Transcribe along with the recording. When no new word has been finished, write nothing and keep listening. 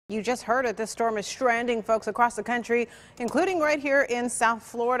You just heard it. This storm is stranding folks across the country, including right here in South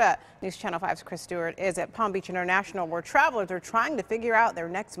Florida. News Channel 5's Chris Stewart is at Palm Beach International, where travelers are trying to figure out their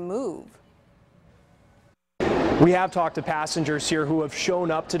next move. We have talked to passengers here who have shown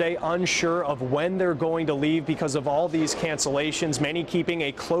up today unsure of when they're going to leave because of all these cancellations, many keeping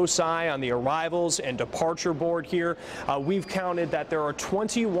a close eye on the arrivals and departure board here. We've counted that there are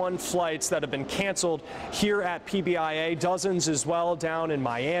 21 flights that have been canceled here at PBIA, dozens as well down in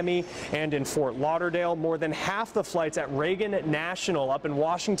Miami and in Fort Lauderdale. More than half the flights at Reagan National up in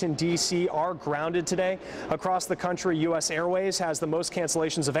Washington, D.C. are grounded today. Across the country, U.S. Airways has the most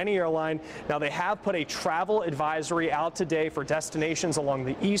cancellations of any airline. Now, they have put a travel advisory out today for destinations along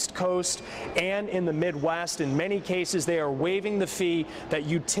the East Coast and in the Midwest. In many cases, they are waiving the fee that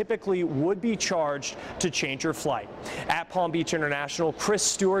you typically would be charged to change your flight. At Palm Beach International, Chris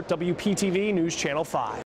Stewart, WPTV News Channel 5.